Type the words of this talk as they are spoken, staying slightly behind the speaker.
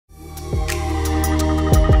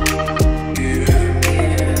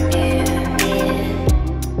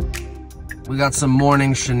We got some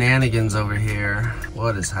morning shenanigans over here.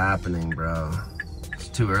 What is happening, bro? It's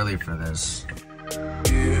too early for this.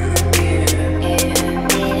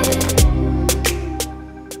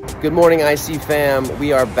 Good morning, IC fam.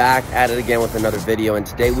 We are back at it again with another video, and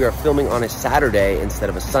today we are filming on a Saturday instead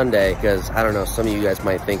of a Sunday because, I don't know, some of you guys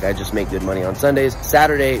might think I just make good money on Sundays.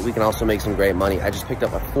 Saturday, we can also make some great money. I just picked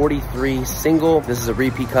up a 43 single. This is a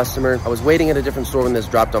repeat customer. I was waiting at a different store when this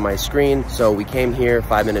dropped on my screen, so we came here,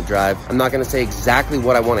 5-minute drive. I'm not gonna say exactly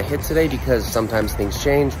what I wanna hit today because sometimes things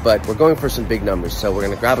change, but we're going for some big numbers. So we're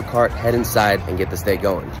gonna grab a cart, head inside, and get this day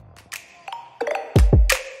going.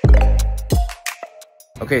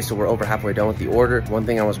 Okay, so we're over halfway done with the order. One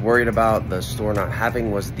thing I was worried about the store not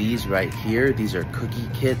having was these right here. These are cookie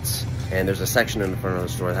kits, and there's a section in the front of the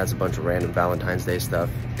store that has a bunch of random Valentine's Day stuff.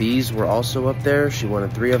 These were also up there. She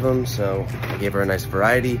wanted 3 of them, so I gave her a nice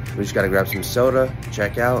variety. We just gotta grab some soda,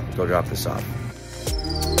 check out, go drop this off.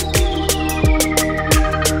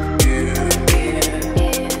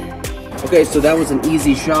 Okay, so that was an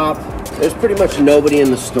easy shop. There's pretty much nobody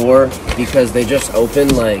in the store because they just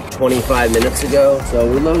opened like 25 minutes ago. So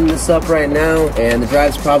we're loading this up right now, and the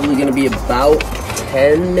drive's probably gonna be about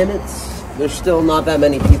 10 minutes. There's still not that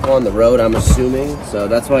many people on the road, I'm assuming. So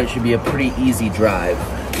that's why it should be a pretty easy drive.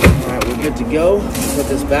 All right, we're good to go. Put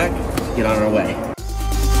this back, get on our way.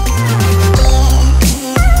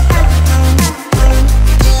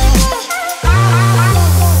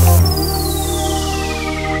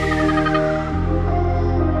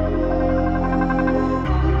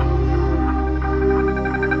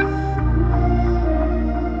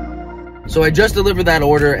 So I just delivered that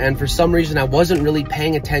order, and for some reason I wasn't really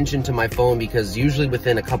paying attention to my phone because usually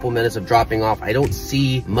within a couple minutes of dropping off, I don't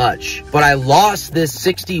see much. But I lost this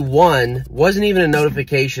 61, wasn't even a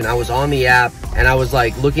notification. I was on the app and I was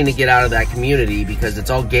like looking to get out of that community because it's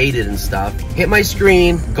all gated and stuff. Hit my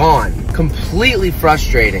screen, gone. Completely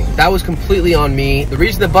frustrating. That was completely on me. The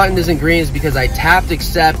reason the button isn't green is because I tapped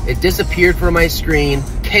accept, it disappeared from my screen,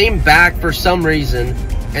 came back for some reason,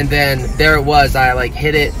 and then there it was. I like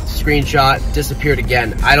hit it, screenshot, disappeared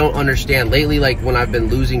again. I don't understand. Lately, like when I've been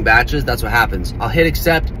losing batches, that's what happens. I'll hit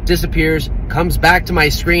accept, disappears, comes back to my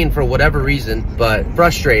screen for whatever reason, but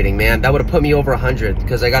frustrating, man. That would have put me over 100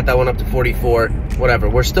 because I got that one up to 44, whatever.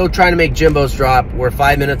 We're still trying to make Jimbo's drop. We're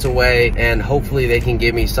 5 minutes away, and hopefully they can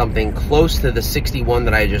give me something close to the 61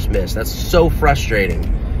 that I just missed. That's so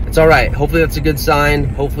frustrating. It's all right. Hopefully that's a good sign.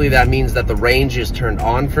 Hopefully that means that the range is turned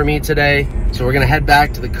on for me today. So we're gonna head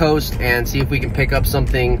back to the coast and see if we can pick up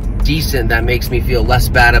something decent that makes me feel less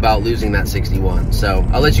bad about losing that 61. So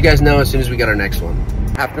I'll let you guys know as soon as we get our next one.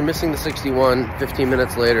 After missing the 61, 15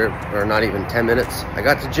 minutes later, or not even 10 minutes, I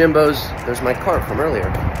got to Jimbo's. There's my cart from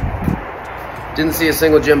earlier. Didn't see a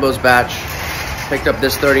single Jimbo's batch. Picked up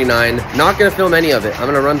this 39. Not gonna film any of it. I'm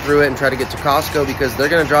gonna run through it and try to get to Costco because they're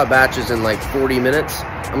gonna drop batches in like 40 minutes.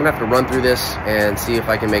 I'm gonna have to run through this and see if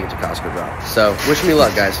I can make it to Costco drop. So wish me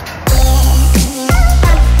luck, guys.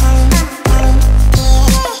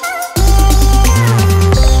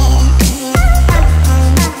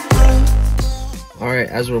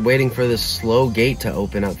 As we're waiting for this slow gate to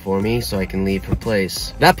open up for me so I can leave her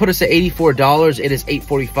place. That put us at $84. It is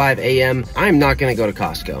 8:45 a.m. I'm not gonna go to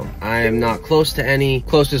Costco. I am not close to any.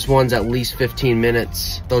 Closest one's at least 15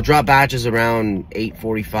 minutes. They'll drop batches around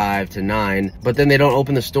 8:45 to 9, but then they don't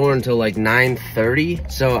open the store until like 9:30.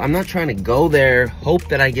 So I'm not trying to go there, hope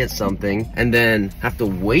that I get something, and then have to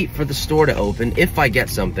wait for the store to open if I get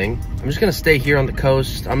something. I'm just gonna stay here on the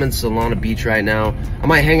coast. I'm in Solana Beach right now. I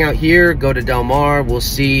might hang out here, go to Del Mar, we'll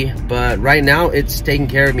see, but right now it's taking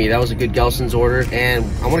care of me. That was a good Gelson's order, and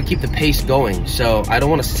I want to keep the pace going, so I don't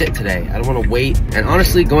want to sit today. I don't want to wait, and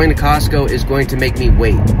honestly going to Costco is going to make me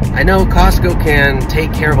wait. I know Costco can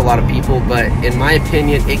take care of a lot of people, but in my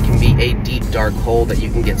opinion it can be a deep dark hole that you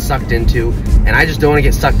can get sucked into, and I just don't want to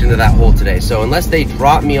get sucked into that hole today. So unless they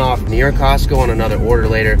drop me off near Costco on another order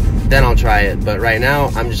later, then I'll try it. But right now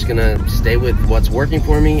I'm just gonna stay with what's working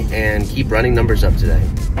for me and keep running numbers up today.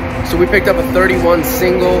 So we picked up a 31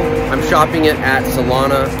 single. I'm shopping it at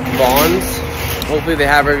Solana Bonds. Hopefully they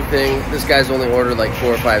have everything. This guy's only ordered like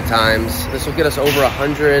 4 or 5 times. This will get us over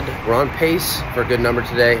 100. We're on pace for a good number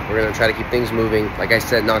today. We're gonna try to keep things moving. Like I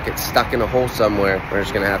said, not get stuck in a hole somewhere. We're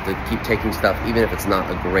just gonna have to keep taking stuff, even if it's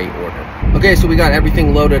not a great order. Okay, so we got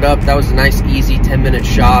everything loaded up. That was a nice, easy 10-minute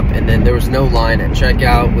shop, and then there was no line at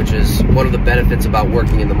checkout, which is one of the benefits about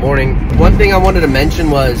working in the morning. One thing I wanted to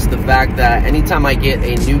mention was the fact that anytime I get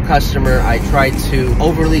a new customer, I try to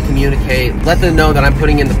overly communicate, let them know that I'm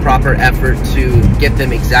putting in the proper effort to to get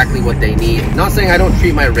them exactly what they need. Not saying I don't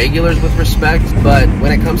treat my regulars with respect, but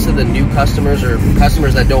when it comes to the new customers or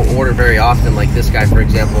customers that don't order very often, like this guy, for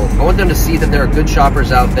example, I want them to see that there are good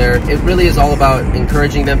shoppers out there. It really is all about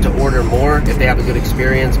encouraging them to order more if they have a good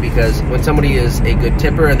experience, because when somebody is a good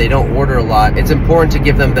tipper and they don't order a lot, it's important to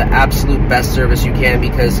give them the absolute best service you can,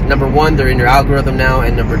 because number one, they're in your algorithm now,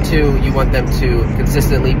 and number two, you want them to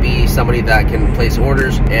consistently be somebody that can place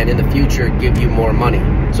orders and in the future give you more money.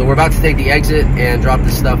 So we're about to take the exit and drop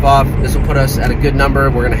this stuff off. This will put us at a good number.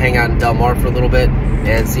 We're gonna hang out in Del Mar for a little bit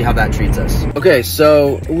and see how that treats us. Okay,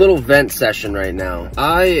 so a little vent session right now.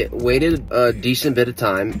 I waited a decent bit of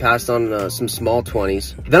time, passed on some small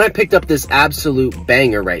 20s. Then I picked up this absolute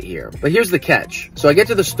banger right here. But here's the catch. So I get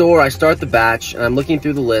to the store, I start the batch, and I'm looking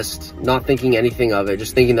through the list, not thinking anything of it,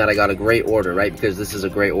 just thinking that I got a great order, right? Because this is a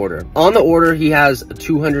great order. On the order, he has a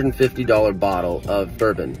 $250 bottle of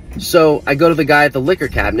bourbon. So I go to the guy at the liquor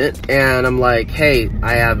cabinet and I'm like, hey,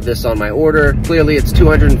 I have this on my order. Clearly it's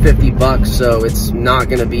 250 bucks, so it's not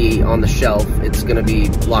gonna be on the shelf. It's gonna be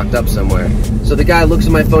locked up somewhere. So the guy looks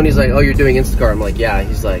at my phone, he's like, oh, you're doing Instacart? I'm like, yeah.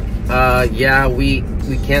 He's like, yeah, we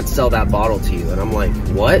can't sell that bottle to you. And I'm like,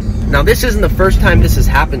 what? Now, this isn't the first time this has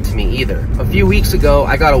happened to me either. A few weeks ago,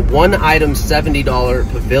 I got a one-item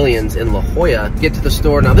 $70 Pavilions in La Jolla. Get to the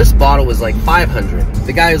store. Now, this bottle was like $500.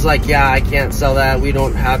 The guy is like, yeah, I can't sell that. We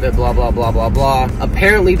don't have it, blah, blah, blah, blah, blah.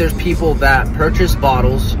 Apparently, there's people that purchase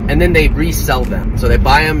bottles and then they resell them. So they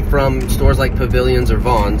buy them from stores like Pavilions or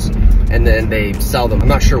Vaughn's, and then they sell them. I'm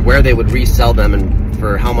not sure where they would resell them and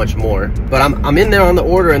for how much more, but I'm in there on the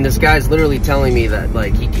order and this guy's literally telling me that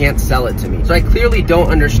like he can't sell it to me. So I clearly don't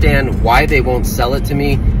understand why they won't sell it to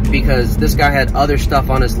me, because this guy had other stuff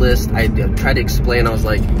on his list. I tried to explain, I was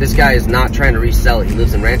like, this guy is not trying to resell it. He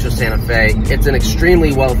lives in Rancho Santa Fe. It's an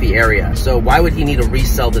extremely wealthy area, so why would he need to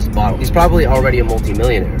resell this bottle? He's probably already a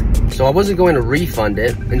multimillionaire. So I wasn't going to refund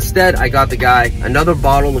it. Instead, I got the guy another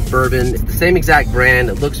bottle of bourbon. It's the same exact brand.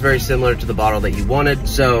 It looks very similar to the bottle that he wanted.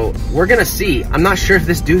 So we're gonna see. I'm not sure if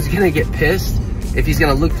this dude's gonna get pissed, if he's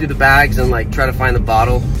gonna look through the bags and like try to find the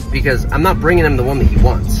bottle, because I'm not bringing him the one that he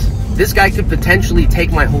wants. This guy could potentially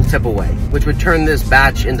take my whole tip away, which would turn this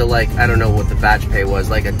batch into like, I don't know what the batch pay was,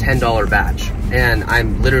 like a $10 batch. And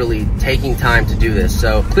I'm literally taking time to do this.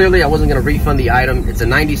 So clearly I wasn't gonna refund the item. It's a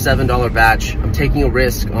 $97 batch. I'm taking a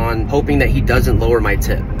risk on hoping that he doesn't lower my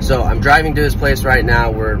tip. So I'm driving to his place right now.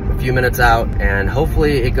 We're a few minutes out and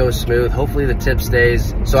hopefully it goes smooth. Hopefully the tip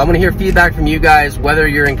stays. So I wanna hear feedback from you guys, whether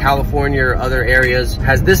you're in California or other areas.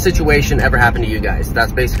 Has this situation ever happened to you guys?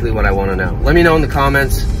 That's basically what I wanna know. Let me know in the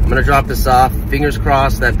comments. I'm gonna drop this off. Fingers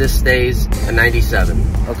crossed that this stays a 97.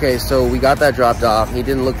 Okay, so we got that dropped off. He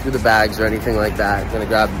didn't look through the bags or anything like that. I'm gonna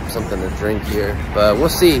grab something to drink here, but we'll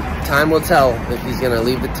see. Time will tell if he's gonna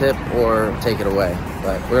leave the tip or take it away.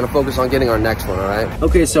 But we're gonna focus on getting our next one, all right?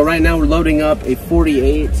 Okay, so right now we're loading up a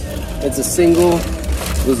 48. It's a single.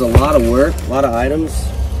 It was a lot of work, a lot of items.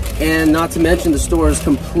 And not to mention the store is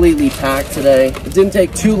completely packed today. It didn't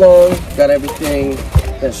take too long. Got everything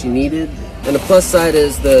that she needed. And the plus side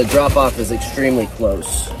is the drop off is extremely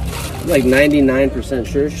close. I'm like 99%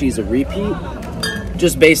 sure she's a repeat,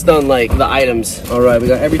 just based on like the items. All right, we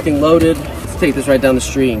got everything loaded. Let's take this right down the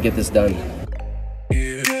street and get this done.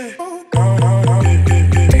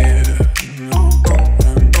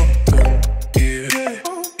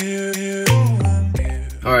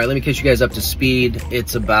 All right, let me catch you guys up to speed.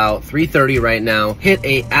 It's about 3:30 right now. Hit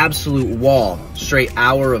a absolute wall. Straight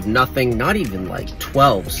hour of nothing, not even like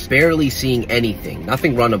 12s. Barely seeing anything,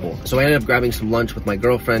 nothing runnable. So I ended up grabbing some lunch with my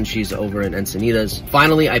girlfriend. She's over in Encinitas.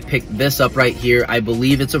 Finally, I picked this up right here. I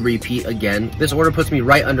believe it's a repeat again. This order puts me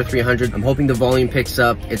right under 300. I'm hoping the volume picks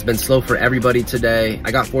up. It's been slow for everybody today.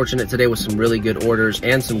 I got fortunate today with some really good orders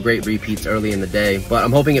and some great repeats early in the day, but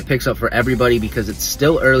I'm hoping it picks up for everybody because it's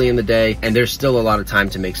still early in the day and there's still a lot of time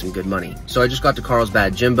to make some good money. So I just got to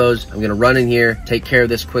Carlsbad Jimbo's. I'm gonna run in here, take care of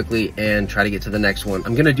this quickly, and try to get to the next one.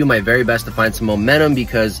 I'm gonna do my very best to find some momentum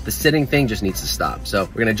because the sitting thing just needs to stop. So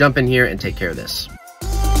we're gonna jump in here and take care of this.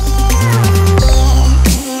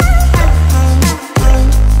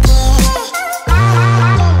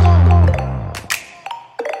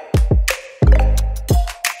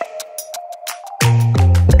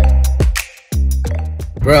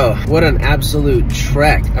 Bro, what an absolute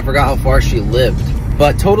trek. I forgot how far she lived.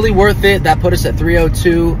 But totally worth it. That put us at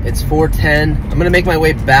 302. It's 410. I'm gonna make my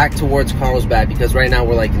way back towards Carlsbad because right now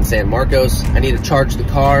we're like in San Marcos. I need to charge the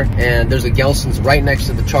car and there's a Gelson's right next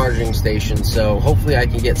to the charging station. So hopefully I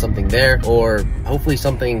can get something there, or hopefully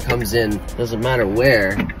something comes in. Doesn't matter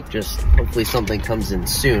where, just hopefully something comes in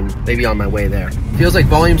soon. Maybe on my way there. Feels like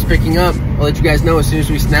volume's picking up. I'll let you guys know as soon as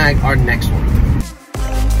we snag our next one.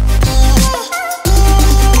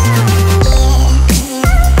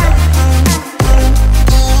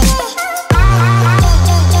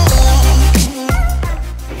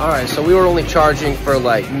 only charging for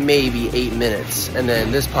like maybe 8 minutes, and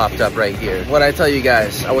then this popped up right here. What I tell you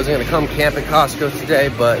guys, I wasn't gonna come camp at Costco today,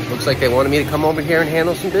 but looks like they wanted me to come over here and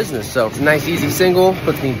handle some business. So it's a nice easy single,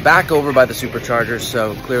 puts me back over by the superchargers.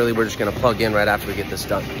 So clearly we're just gonna plug in right after we get this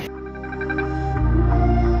done.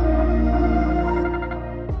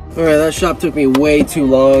 All right, that shop took me way too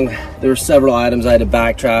long. There were several items I had to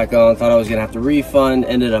backtrack on. Thought I was gonna have to refund,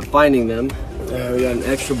 ended up finding them. We got an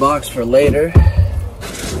extra box for later.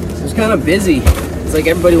 It was kind of busy. It's like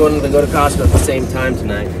everybody wanted to go to Costco at the same time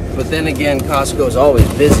tonight. But then again, Costco is always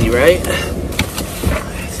busy, right?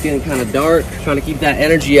 It's getting kind of dark. Trying to keep that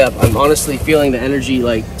energy up. I'm honestly feeling the energy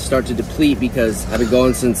like start to deplete because I've been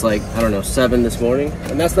going since like, I don't know, 7 this morning.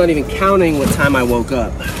 And that's not even counting what time I woke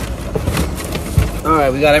up. All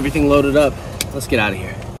right, we got everything loaded up. Let's get out of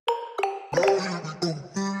here.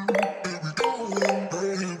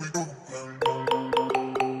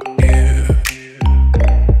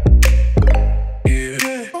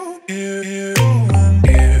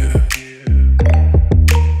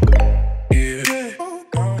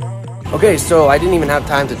 Okay, so I didn't even have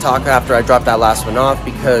time to talk after I dropped that last one off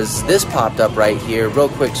because this popped up right here, real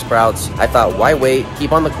quick sprouts. I thought, why wait?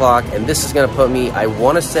 Keep on the clock, and this is gonna put me, I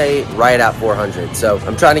wanna say, right at 400. So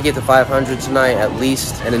I'm trying to get to 500 tonight at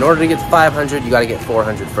least, and in order to get to 500, you gotta get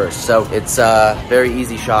 400 first. So it's a very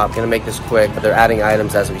easy shop, gonna make this quick. They're adding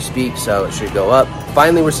items as we speak, so it should go up.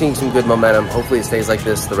 Finally, we're seeing some good momentum. Hopefully it stays like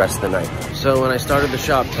this the rest of the night. So when I started the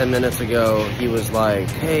shop 10 minutes ago, he was like,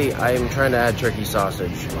 hey, I'm trying to add turkey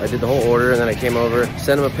sausage. I did the whole order, and then I came over,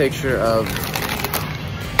 sent him a picture of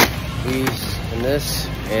these and this,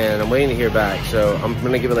 and I'm waiting to hear back. So I'm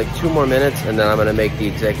gonna give it like 2 more minutes, and then I'm gonna make the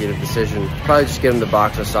executive decision. Probably just give him the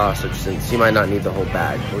box of sausage since he might not need the whole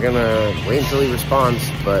bag. We're gonna wait until he responds,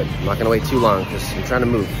 but I'm not gonna wait too long because I'm trying to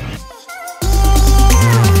move.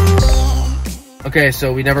 Okay,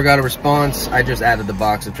 so we never got a response. I just added the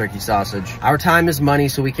box of turkey sausage. Our time is money,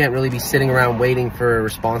 so we can't really be sitting around waiting for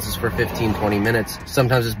responses for 15, 20 minutes.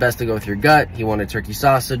 Sometimes it's best to go with your gut. He wanted turkey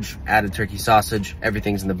sausage, added turkey sausage.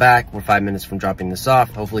 Everything's in the back. We're 5 minutes from dropping this off.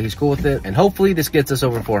 Hopefully he's cool with it, and hopefully this gets us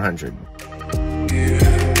over 400.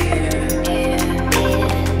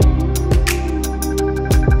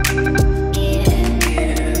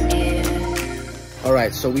 All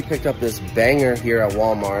right, so we picked up this banger here at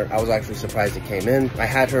Walmart. I was actually surprised it came in. I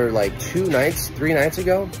had her like 3 nights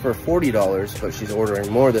ago for $40, but she's ordering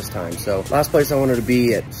more this time. So last place I wanted to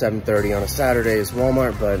be at 7:30 on a Saturday is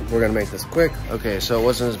Walmart, but we're gonna make this quick. Okay, so it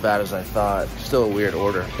wasn't as bad as I thought. Still a weird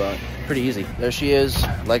order, but pretty easy. There she is.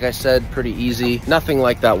 Like I said, pretty easy. Nothing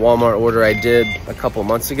like that Walmart order I did a couple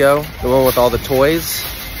months ago. The one with all the toys.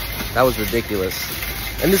 That was ridiculous.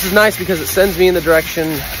 And this is nice because it sends me in the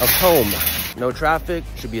direction of home. No traffic,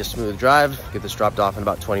 should be a smooth drive. Get this dropped off in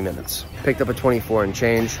about 20 minutes. Picked up a 24 and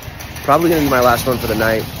change. Probably gonna be my last one for the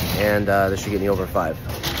night, and this should get me over 5.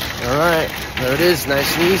 All right, there it is,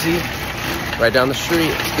 nice and easy. Right down the street,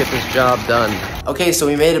 let's get this job done. Okay, so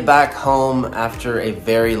we made it back home after a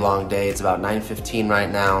very long day. It's about 9:15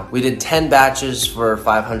 right now. We did 10 batches for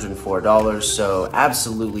 $504, so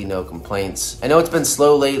absolutely no complaints. I know it's been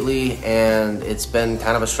slow lately, and it's been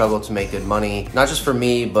kind of a struggle to make good money, not just for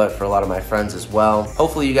me, but for a lot of my friends as well.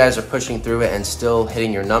 Hopefully you guys are pushing through it and still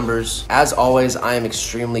hitting your numbers. As always, I am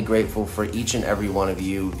extremely grateful for each and every one of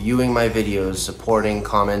you viewing my videos, supporting,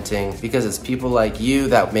 commenting, because it's people like you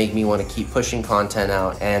that make me want to keep pushing content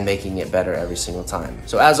out and making it better every single time.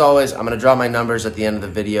 So as always, I'm gonna drop my numbers at the end of the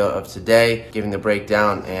video of today, giving the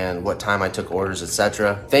breakdown and what time I took orders,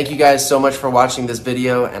 etc. Thank you guys so much for watching this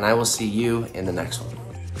video, and I will see you in the next one.